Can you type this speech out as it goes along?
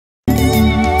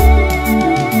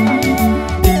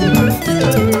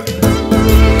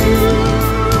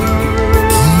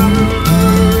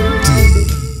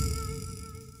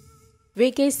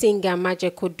Reggae singer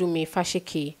Majek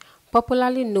Fashek,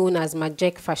 popularly known as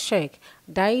Majek Fashek,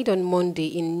 died on Monday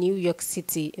in New York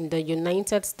City in the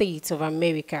United States of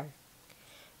America.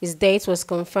 His death was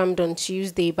confirmed on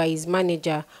Tuesday by his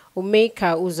manager,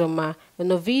 Omeka Uzoma,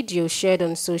 in a video shared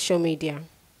on social media.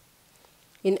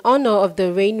 In honor of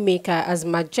the Rainmaker, as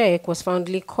Majek was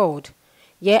fondly called,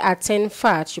 yet at 10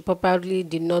 facts she probably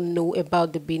did not know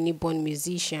about the Benin-born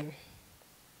musician.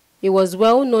 He was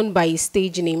well known by his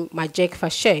stage name Majek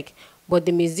Fashek, but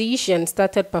the musician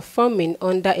started performing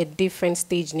under a different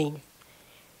stage name.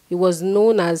 He was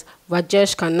known as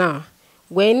Rajesh Khanna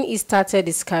when he started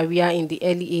his career in the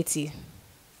early 80s.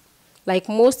 Like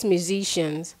most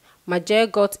musicians,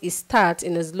 Majek got his start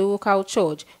in his local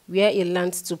church where he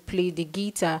learned to play the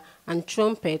guitar and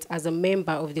trumpet as a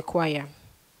member of the choir.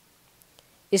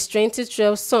 His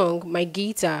 2012 song, My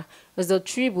Guitar, is a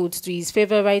tribute to his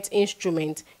favorite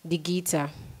instrument, the guitar.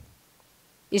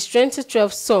 His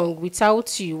 2012 song,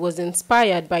 Without You, was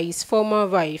inspired by his former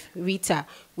wife, Rita,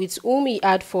 with whom he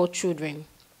had 4 children.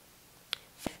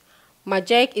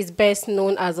 Majek is best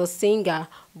known as a singer,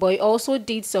 but he also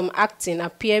did some acting,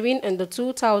 appearing in the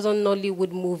 2000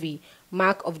 Nollywood movie,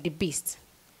 Mark of the Beast.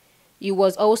 He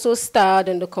was also starred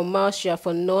in the commercial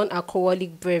for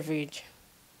non-alcoholic beverage.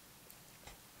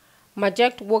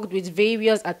 Majek worked with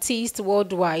various artists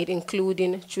worldwide,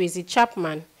 including Tracy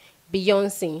Chapman,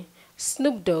 Beyoncé,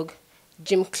 Snoop Dogg,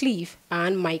 Jim Cliff,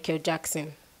 and Michael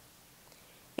Jackson.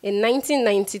 In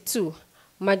 1992,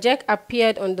 Majek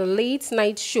appeared on the Late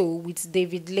Night Show with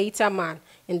David Letterman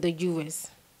in the US.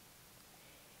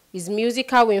 His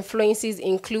musical influences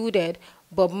included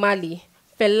Bob Marley,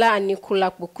 Fela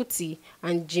Anikulapo Kuti,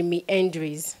 and Jimi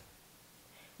Hendrix.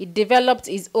 He developed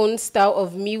his own style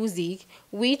of music,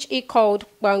 which he called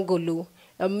Bangolo,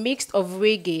 a mix of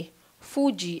reggae,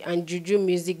 Fuji, and Juju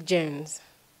music genres.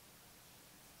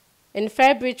 In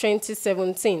February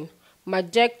 2017,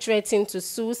 Majek threatened to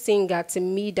sue singer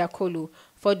Timi Dakolo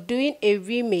for doing a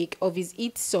remake of his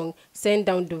hit song Send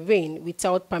Down the Rain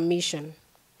without permission.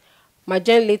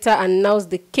 Majek later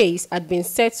announced the case had been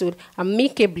settled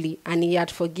amicably and he had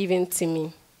forgiven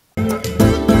Timi.